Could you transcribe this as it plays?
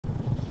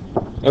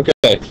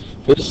Okay,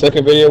 for the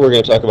second video, we're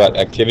going to talk about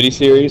activity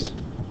series.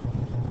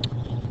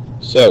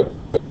 So,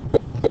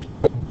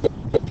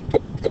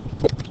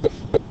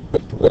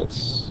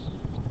 let's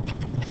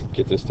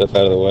get this stuff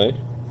out of the way.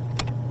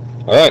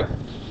 Alright,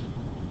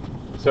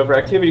 so for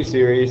activity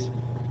series,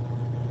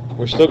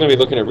 we're still going to be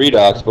looking at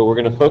redox, but we're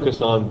going to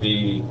focus on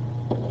the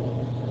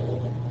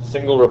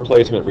single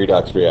replacement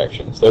redox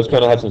reactions. Those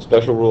kind of have some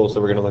special rules,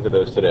 so we're going to look at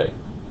those today.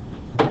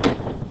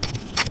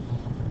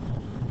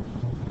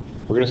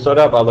 We're going to start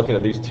out by looking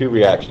at these two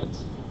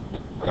reactions.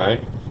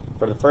 Alright?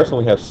 For the first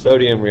one, we have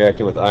sodium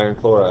reacting with iron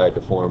chloride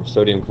to form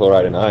sodium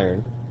chloride and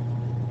iron.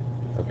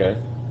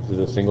 Okay? This is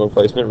a single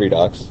replacement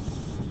redox.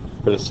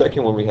 For the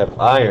second one, we have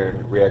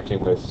iron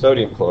reacting with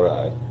sodium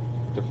chloride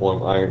to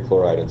form iron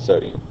chloride and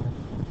sodium.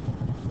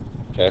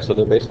 Okay, so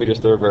they're basically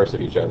just the reverse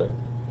of each other.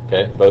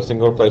 Okay, both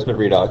single replacement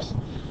redox.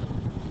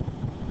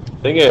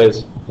 Thing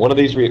is, one of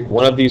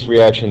these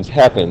reactions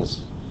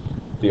happens,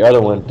 the other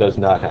one does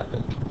not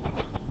happen.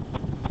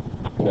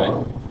 Okay,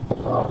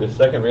 this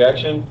second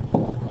reaction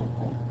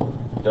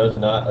does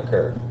not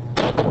occur.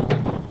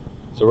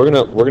 So we're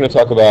gonna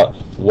talk about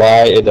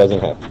why it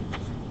doesn't happen.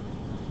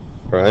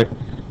 All right,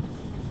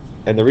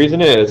 and the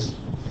reason is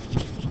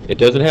it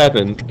doesn't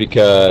happen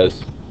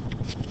because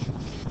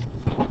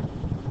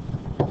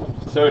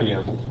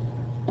sodium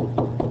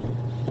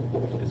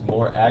is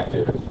more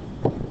active.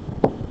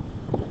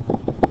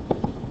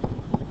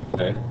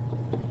 Okay,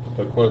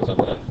 put quotes on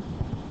that.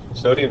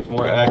 Sodium is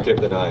more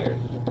active than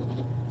iron.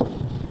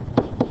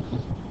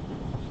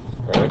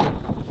 All right.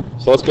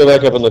 So let's go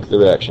back up and look at the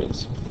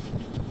reactions.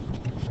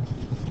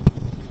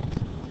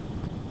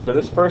 For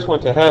this first one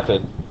to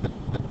happen,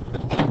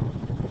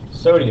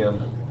 sodium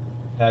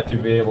had to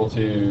be able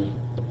to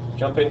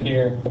jump in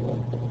here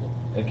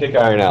and kick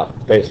iron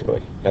out,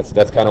 basically. That's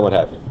kind of what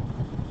happened.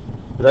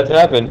 For that to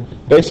happen,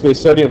 basically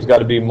sodium's got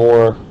to be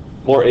more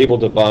able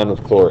to bond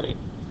with chlorine.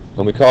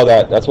 And we call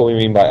that's what we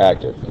mean by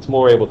active. It's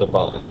more able to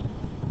bond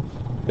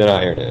than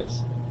iron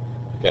is.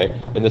 Okay?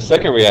 In the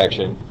second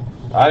reaction,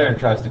 iron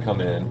tries to come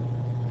in,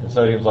 and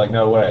sodium's like,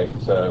 no way.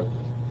 So,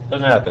 it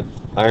doesn't happen.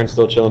 Iron's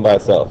still chilling by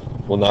itself.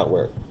 Will not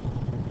work.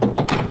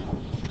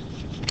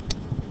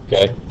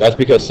 Okay? That's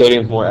because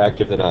sodium's more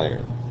active than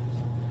iron.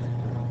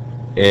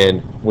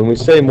 And when we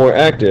say more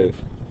active,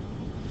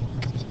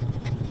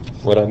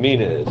 what I mean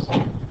is,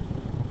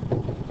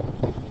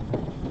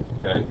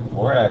 okay,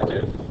 more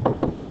active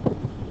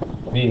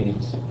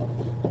means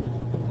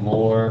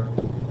more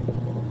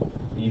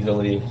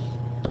easily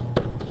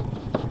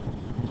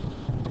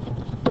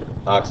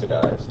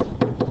oxidized.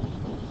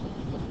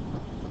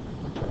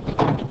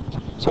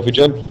 So if we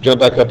jump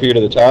back up here to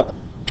the top,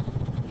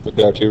 look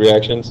at our two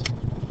reactions.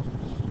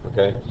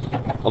 Okay,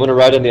 I'm going to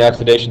write in the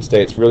oxidation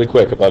states really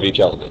quick above each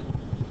element.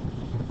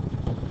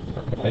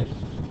 Okay.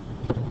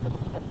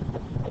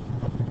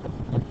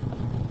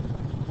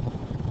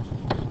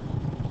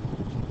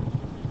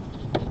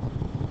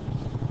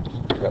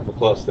 Got the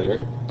plus there.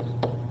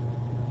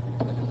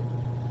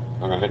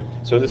 Alright,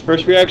 so this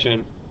first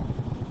reaction,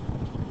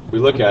 we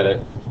look at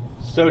it,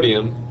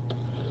 sodium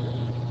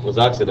was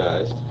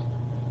oxidized,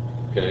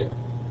 okay,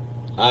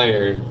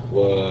 iron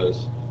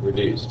was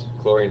reduced,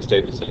 chlorine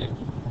stayed the same.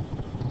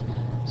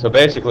 So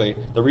basically,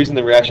 the reason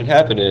the reaction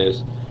happened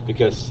is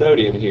because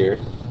sodium here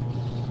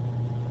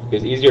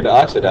is easier to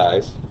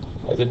oxidize,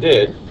 as it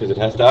did, because it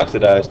has to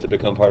oxidize to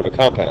become part of a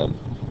compound,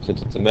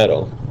 since it's a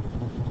metal.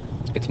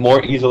 It's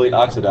more easily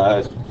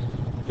oxidized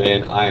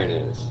than iron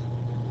is,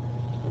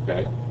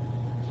 okay,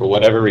 for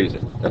whatever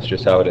reason. That's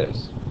just how it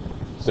is.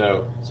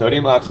 So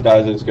sodium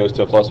oxidizes, goes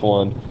to a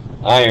 +1,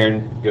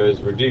 iron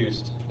goes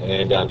reduced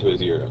and down to a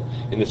 0.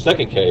 In the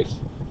second case,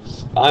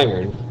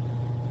 iron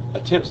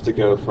attempts to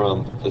go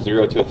from a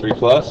 0 to a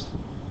 3+,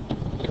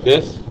 like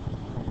this,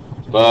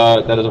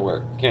 but that doesn't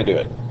work. Can't do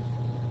it.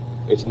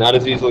 It's not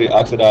as easily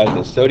oxidized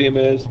as sodium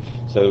is,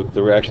 so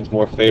the reaction's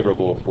more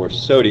favorable for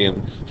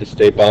sodium to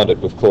stay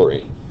bonded with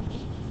chlorine.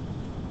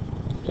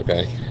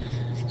 Okay,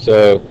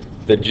 so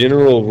the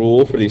general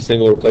rule for these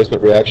single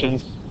replacement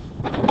reactions,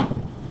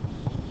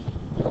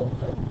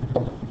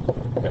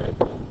 okay,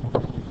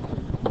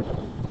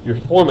 your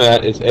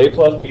format is A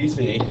plus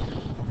BC,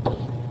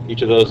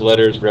 each of those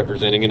letters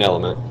representing an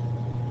element,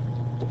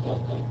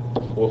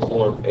 will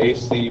form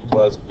AC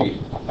plus B.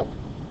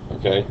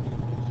 Okay?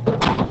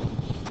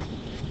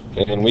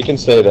 And we can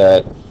say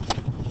that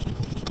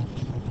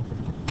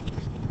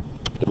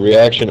the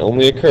reaction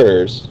only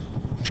occurs,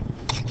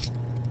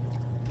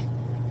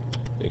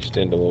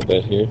 extend a little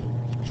bit here.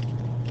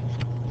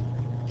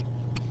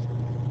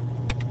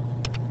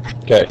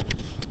 Okay.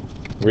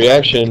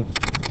 Reaction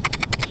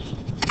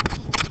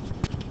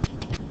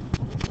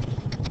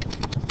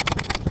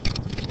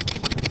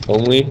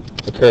only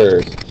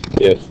occurs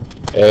if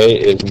A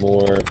is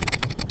more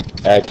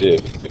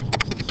active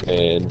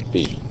than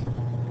B.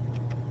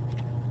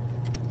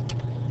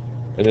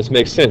 And this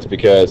makes sense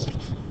because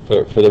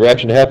for the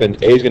reaction to happen,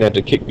 A is going to have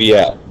to kick B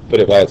out, put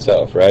it by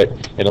itself, right?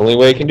 And the only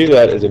way it can do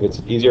that is if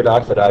it's easier to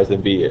oxidize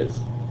than B is.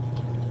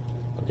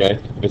 Okay?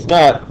 If it's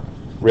not,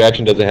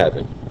 reaction doesn't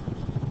happen.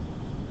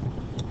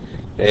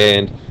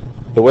 And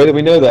the way that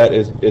we know that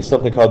is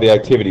something called the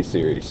activity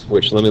series,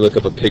 which, let me look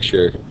up a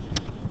picture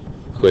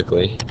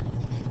quickly.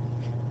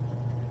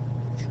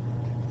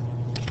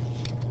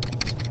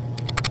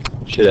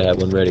 Should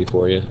have one ready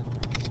for you.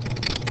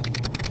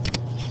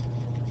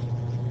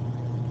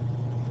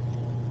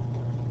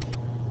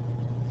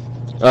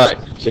 Alright,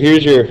 so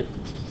here's your,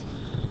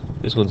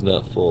 this one's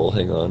not full,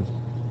 hang on.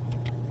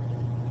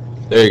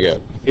 There you go.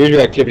 Here's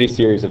your activity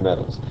series of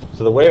metals.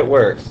 So the way it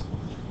works,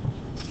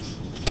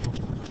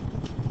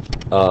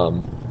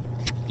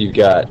 you've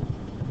got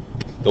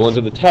the ones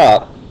at the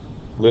top,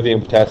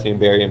 lithium, potassium,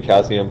 barium,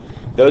 calcium.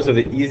 Those are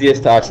the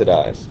easiest to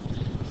oxidize.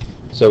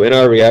 So in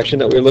our reaction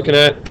that we're looking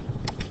at,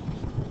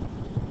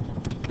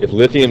 if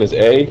lithium is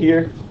A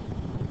here,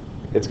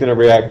 it's going to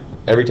react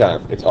every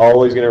time. It's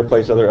always going to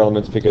replace other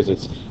elements because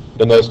it's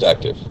the most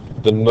active,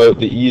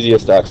 the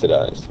easiest to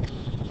oxidize.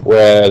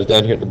 Whereas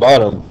down here at the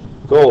bottom,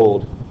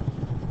 gold,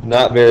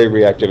 not very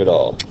reactive at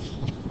all.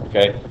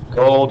 Okay,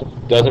 gold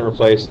doesn't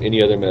replace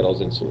any other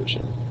metals in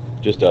solution,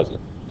 just doesn't.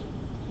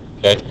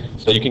 Okay,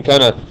 so you can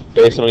kind of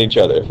base it on each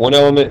other. If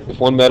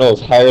one metal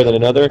is higher than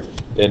another,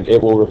 then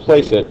it will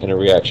replace it in a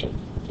reaction,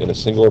 in a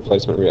single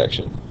replacement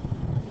reaction.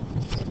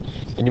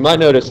 And you might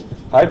notice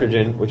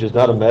hydrogen, which is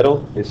not a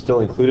metal, is still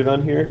included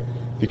on here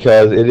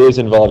because it is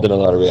involved in a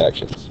lot of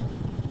reactions.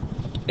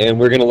 And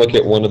we're going to look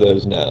at one of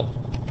those now.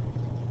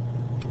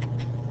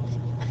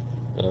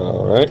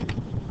 Alright.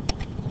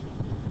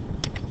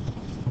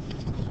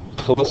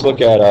 So let's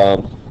look at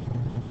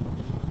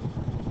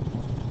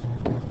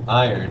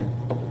iron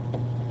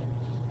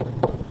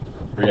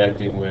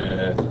reacting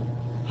with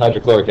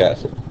hydrochloric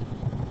acid.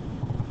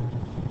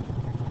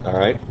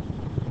 Alright.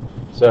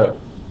 So,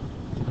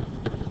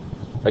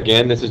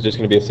 again, this is just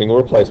going to be a single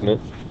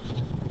replacement.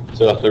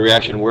 So if the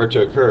reaction were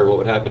to occur, what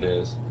would happen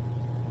is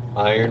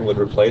iron would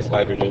replace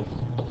hydrogen.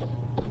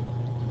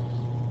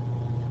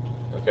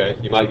 Okay,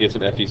 you might get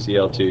some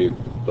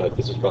FeCl2, but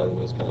this is probably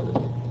the most common.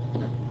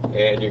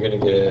 And you're going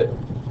to get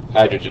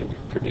hydrogen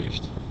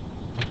produced.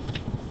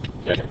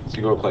 Okay,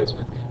 single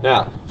replacement.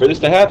 Now, for this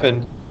to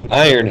happen,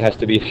 iron has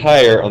to be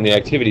higher on the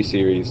activity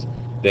series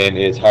than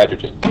is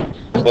hydrogen.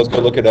 So let's go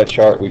look at that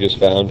chart we just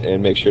found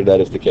and make sure that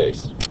is the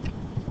case.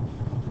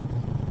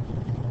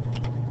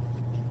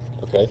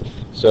 Okay,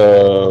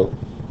 so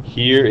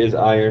here is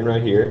iron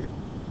right here,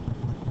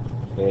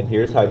 and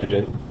here's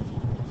hydrogen.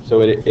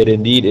 So it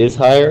indeed is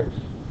higher,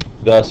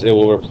 thus it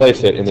will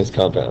replace it in this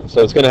compound.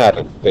 So it's going to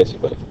happen,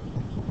 basically.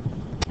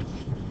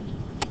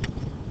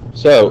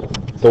 So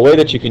the way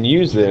that you can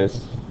use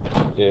this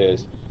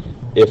is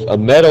if a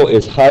metal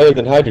is higher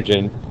than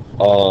hydrogen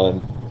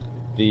on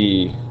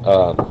the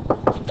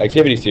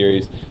activity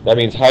series, that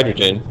means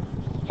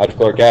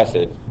hydrochloric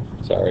acid,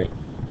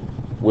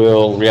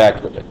 will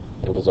react with it.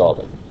 It'll dissolve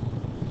it,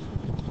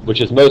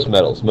 which is most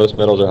metals. Most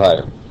metals are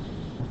higher.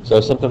 So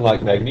something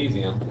like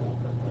magnesium,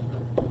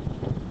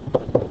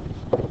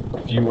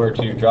 if you were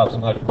to drop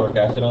some hydrochloric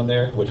acid on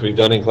there, which we've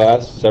done in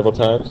class several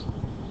times,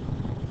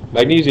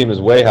 magnesium is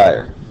way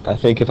higher. I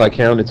think if I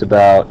count, it's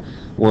about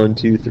 1,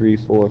 2, 3,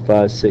 4,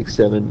 5, 6,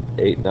 7,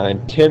 8,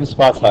 9, 10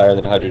 spots higher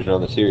than hydrogen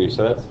on the series.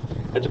 So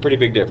that's a pretty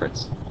big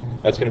difference.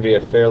 That's going to be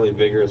a fairly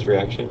vigorous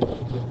reaction.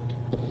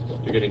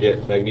 You're going to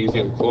get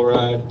magnesium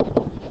chloride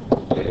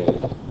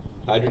and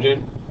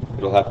hydrogen.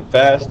 It'll happen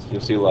fast.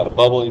 You'll see a lot of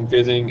bubbling,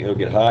 fizzing. It'll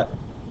get hot.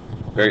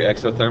 Very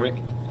exothermic.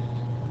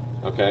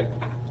 Okay,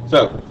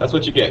 so that's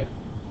what you get.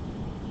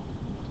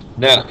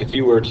 Now, if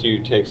you were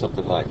to take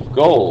something like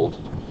gold,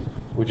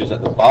 which is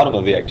at the bottom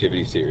of the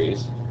activity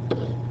series,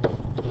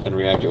 and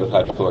react it with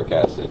hydrochloric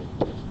acid,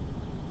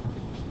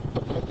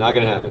 not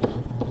going to happen.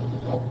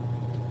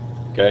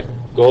 Okay,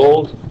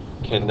 gold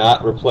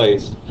cannot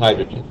replace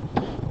hydrogen.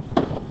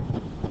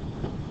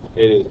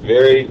 It is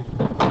very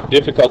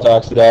difficult to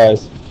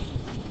oxidize,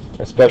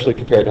 especially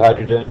compared to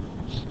hydrogen.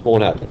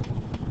 Won't happen.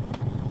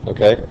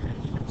 Okay,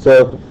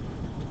 so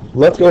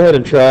let's go ahead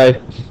and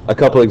try a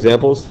couple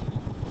examples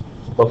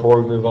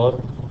before we move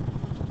on.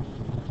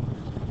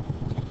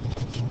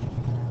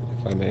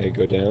 If I may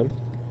go down.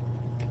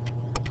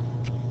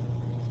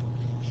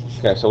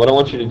 Okay, so what I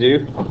want you to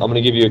do, I'm going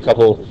to give you a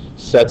couple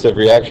sets of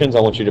reactions.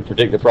 I want you to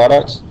predict the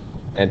products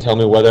and tell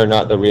me whether or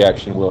not the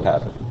reaction will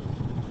happen.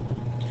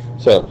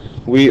 So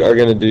we are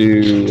going to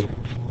do,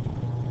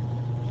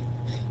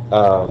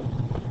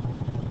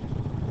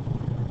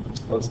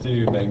 let's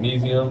do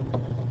magnesium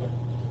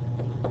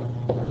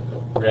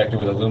reacting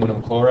with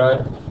aluminum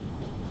chloride,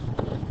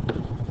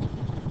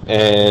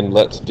 and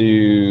let's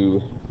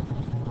do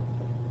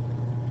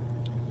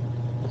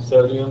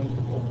sodium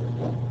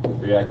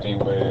reacting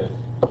with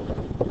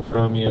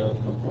chromium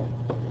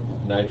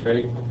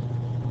nitrate.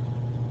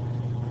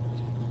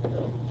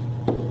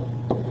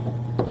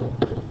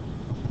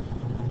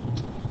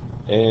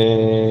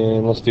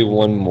 And let's do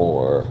one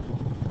more.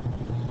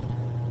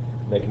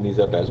 Making these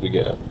up as we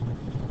go.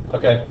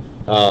 Okay.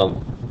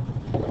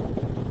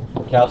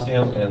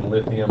 Calcium and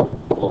lithium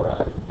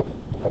chloride.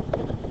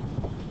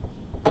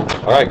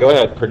 Alright, go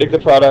ahead. Predict the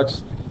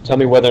products. Tell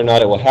me whether or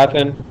not it will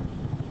happen.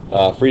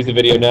 Freeze the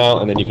video now,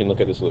 and then you can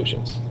look at the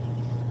solutions.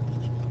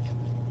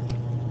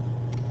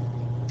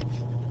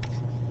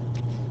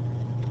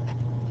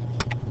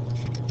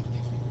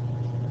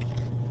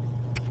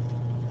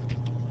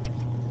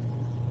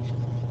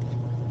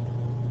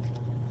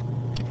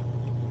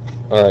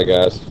 Alright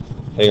guys,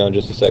 hang on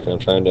just a second, I'm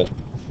trying to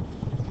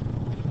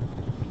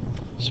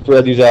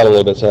spread these out a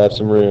little bit so I have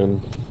some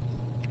room.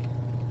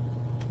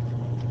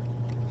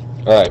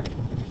 Alright,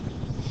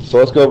 so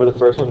let's go over the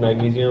first one,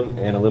 magnesium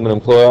and aluminum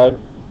chloride.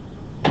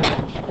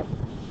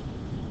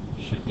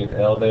 Should get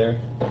L there.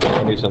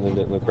 I knew something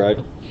didn't look right.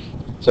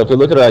 So if we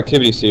look at our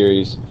activity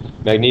series,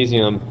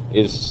 magnesium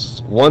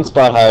is one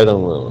spot higher than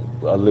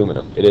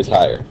aluminum. It is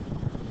higher.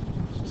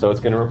 So it's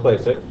going to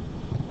replace it,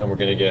 and we're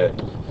going to get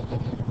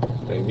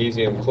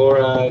magnesium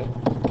chloride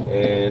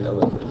and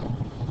aluminum.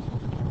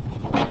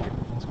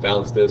 Let's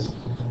balance this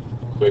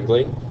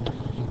quickly.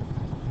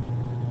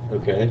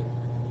 Okay.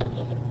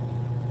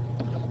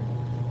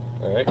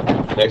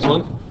 Alright, next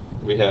one.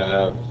 We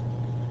have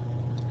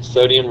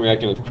sodium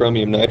reacting with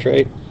chromium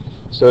nitrate.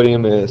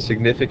 Sodium is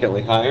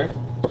significantly higher,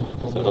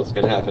 so what's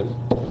going to happen?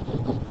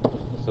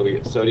 So we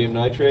get sodium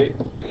nitrate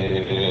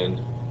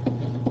and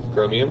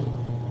chromium.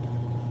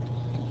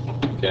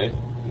 Okay,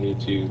 we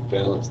need to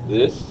balance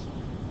this.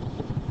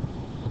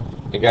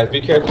 And guys,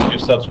 be careful with your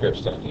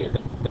subscripts down here.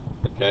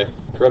 Okay,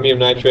 chromium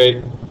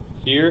nitrate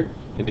here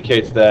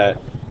indicates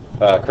that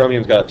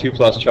chromium's got a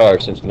 2+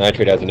 charge since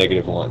nitrate has a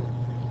 -1.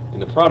 In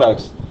the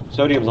products,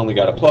 sodium's only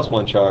got a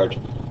 +1 charge,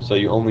 so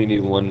you only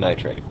need 1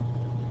 nitrate.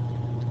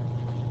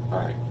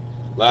 Alright,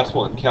 last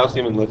one,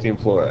 calcium and lithium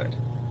fluoride.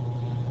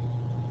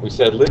 We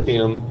said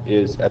lithium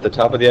is at the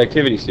top of the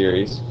activity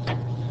series.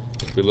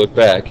 If we look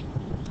back,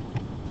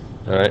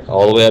 alright,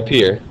 all the way up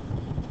here,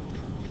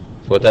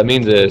 so what that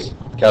means is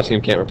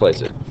calcium can't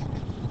replace it.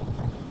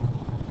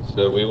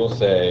 So we will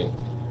say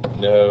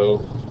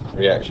no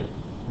reaction.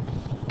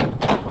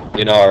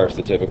 In R is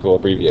the typical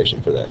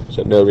abbreviation for that,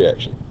 so no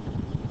reaction.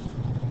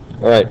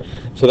 Alright,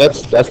 so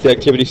that's the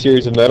activity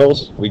series of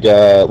metals. We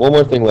got one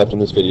more thing left in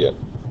this video.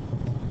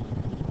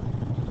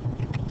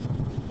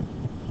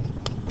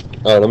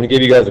 Alright, let me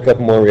give you guys a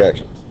couple more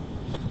reactions.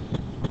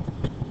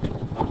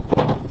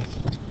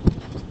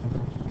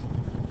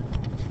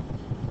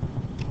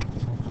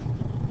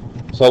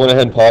 So I went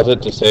ahead and paused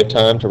it to save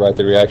time to write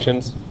the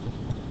reactions.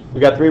 We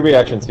got 3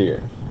 reactions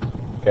here.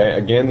 Okay,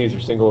 again, these are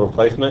single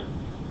replacement.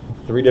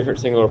 3 different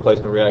single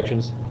replacement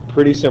reactions,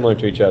 pretty similar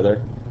to each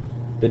other.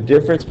 The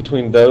difference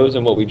between those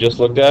and what we just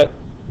looked at,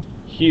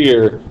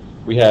 here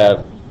we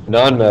have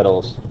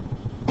nonmetals,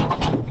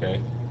 okay,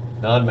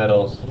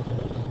 nonmetals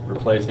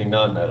replacing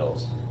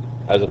nonmetals,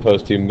 as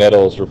opposed to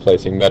metals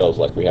replacing metals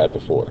like we had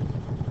before.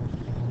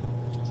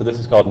 So this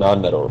is called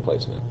nonmetal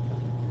replacement.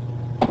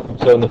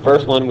 So in the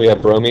first one we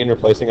have bromine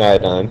replacing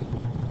iodine.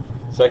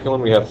 Second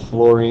one we have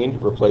fluorine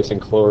replacing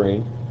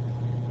chlorine.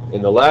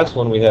 In the last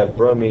one we have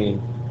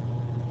bromine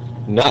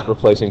not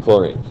replacing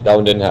chlorine. That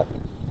one didn't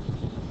happen.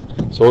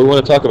 So what we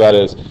want to talk about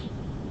is,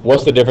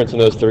 what's the difference in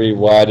those 3?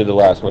 Why did the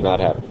last one not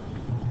happen?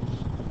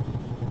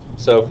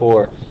 So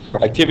for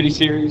activity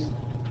series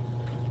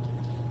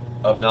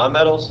of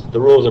nonmetals, the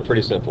rules are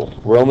pretty simple.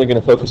 We're only going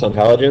to focus on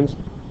halogens.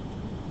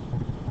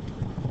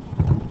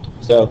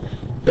 So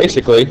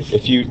basically,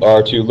 if you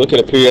are to look at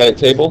a periodic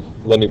table,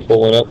 let me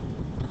pull one up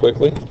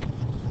quickly.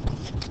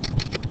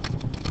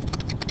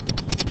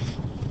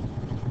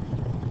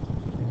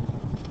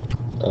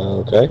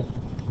 Okay.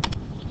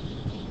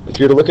 If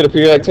you were to look at a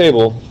periodic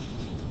table,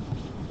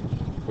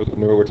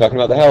 remember we're talking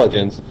about the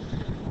halogens,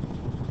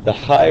 the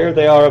higher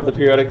they are up the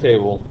periodic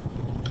table,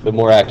 the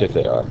more active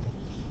they are.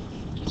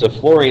 So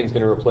fluorine is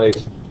going to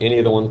replace any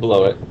of the ones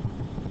below it.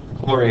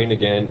 Chlorine,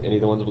 again, any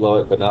of the ones below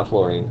it, but not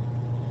fluorine.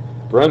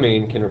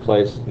 Bromine can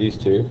replace these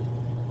 2.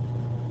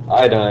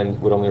 Iodine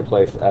would only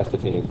replace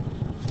astatine.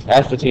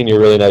 Astatine you're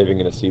really not even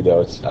going to see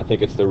though. I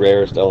think it's the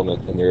rarest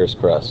element in the Earth's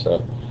crust,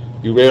 so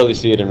you rarely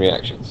see it in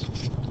reactions.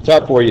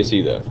 Top 4 you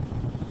see though.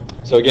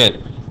 So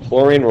again,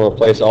 fluorine will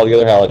replace all the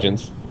other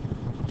halogens.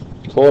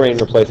 Chlorine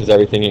replaces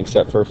everything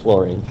except for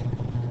fluorine.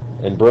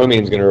 And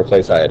bromine is going to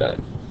replace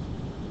iodine.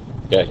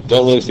 Okay,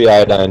 don't really see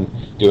iodine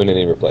doing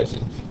any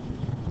replacing.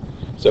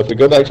 So if we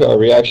go back to our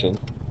reaction,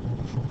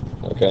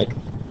 okay,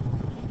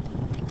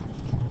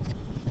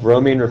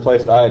 bromine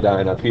replaced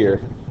iodine up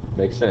here.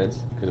 Makes sense,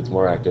 because it's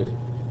more active.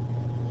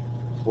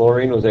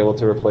 Fluorine was able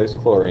to replace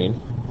chlorine,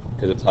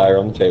 because it's higher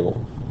on the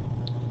table.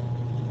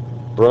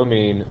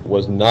 Bromine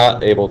was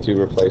not able to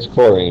replace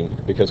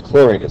chlorine because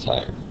chlorine is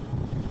higher.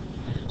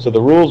 So the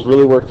rules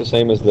really work the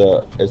same as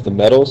the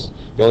metals.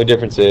 The only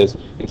difference is,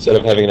 instead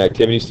of having an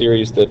activity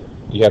series that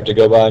you have to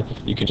go by,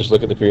 you can just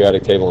look at the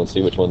periodic table and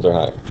see which ones are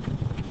higher.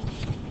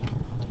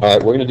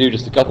 Alright, we're going to do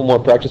just a couple more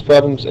practice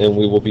problems and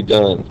we will be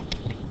done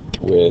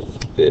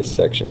with this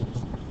section.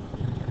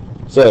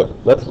 So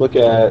let's look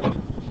at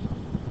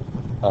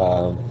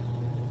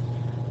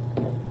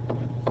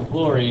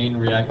fluorine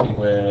reacting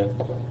with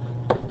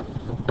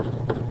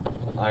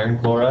iron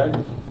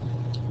chloride.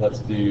 Let's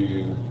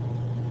do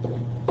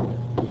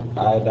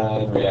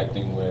iodine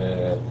reacting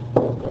with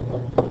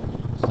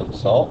some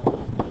salt.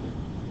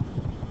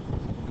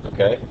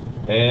 Okay,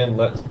 and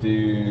let's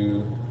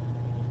do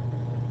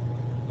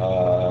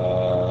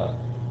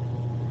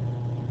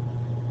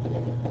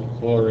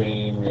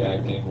chlorine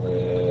reacting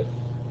with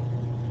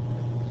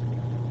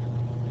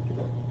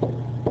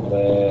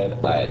lead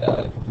and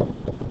iodide.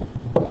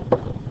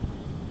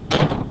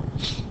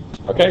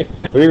 Okay,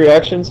 3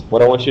 reactions.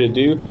 What I want you to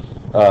do,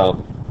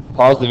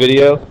 pause the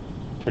video,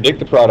 predict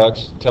the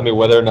products, tell me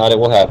whether or not it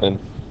will happen,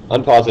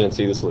 unpause it and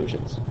see the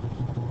solutions.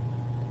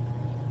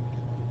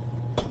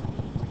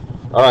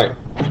 Alright,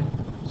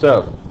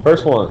 so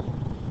first one.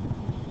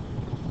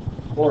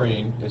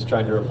 Chlorine is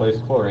trying to replace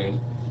chlorine,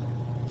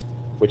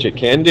 which it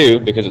can do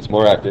because it's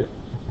more active.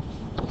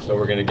 So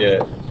we're going to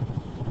get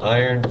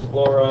iron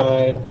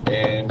chloride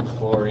and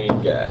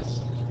chlorine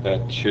gas.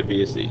 That should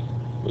be a C.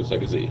 Looks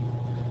like a Z.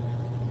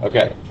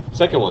 Okay,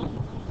 second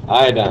one.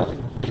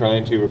 Iodine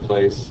trying to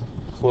replace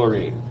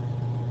chlorine.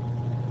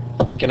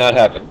 Cannot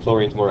happen.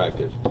 Chlorine's more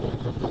active.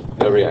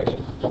 No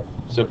reaction.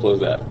 Simple as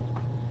that.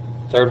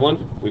 Third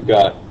one, we've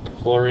got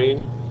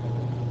chlorine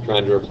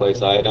trying to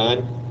replace iodine.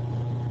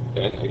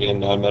 Okay, again,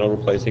 nonmetal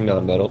replacing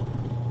nonmetal.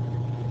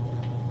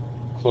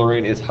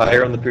 Chlorine is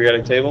higher on the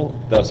periodic table,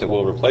 thus it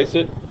will replace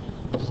it.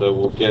 So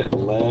we'll get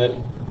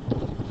lead,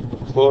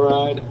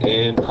 chloride,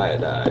 and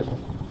iodide.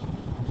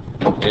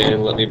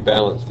 And let me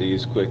balance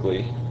these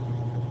quickly.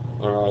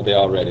 Or are they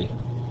all ready?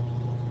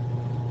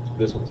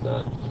 This one's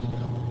not.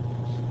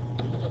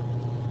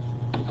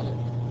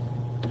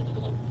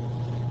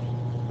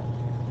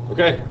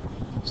 Okay,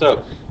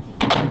 so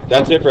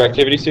that's it for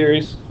activity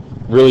series.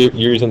 Really,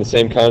 you're using the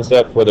same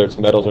concept, whether it's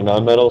metals or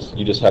nonmetals.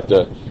 You just have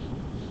to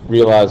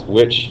realize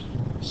which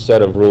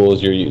set of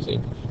rules you're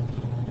using.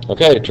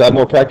 Okay, try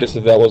more practice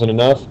if that wasn't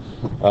enough.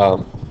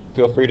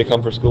 Feel free to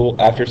come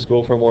after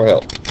school for more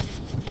help.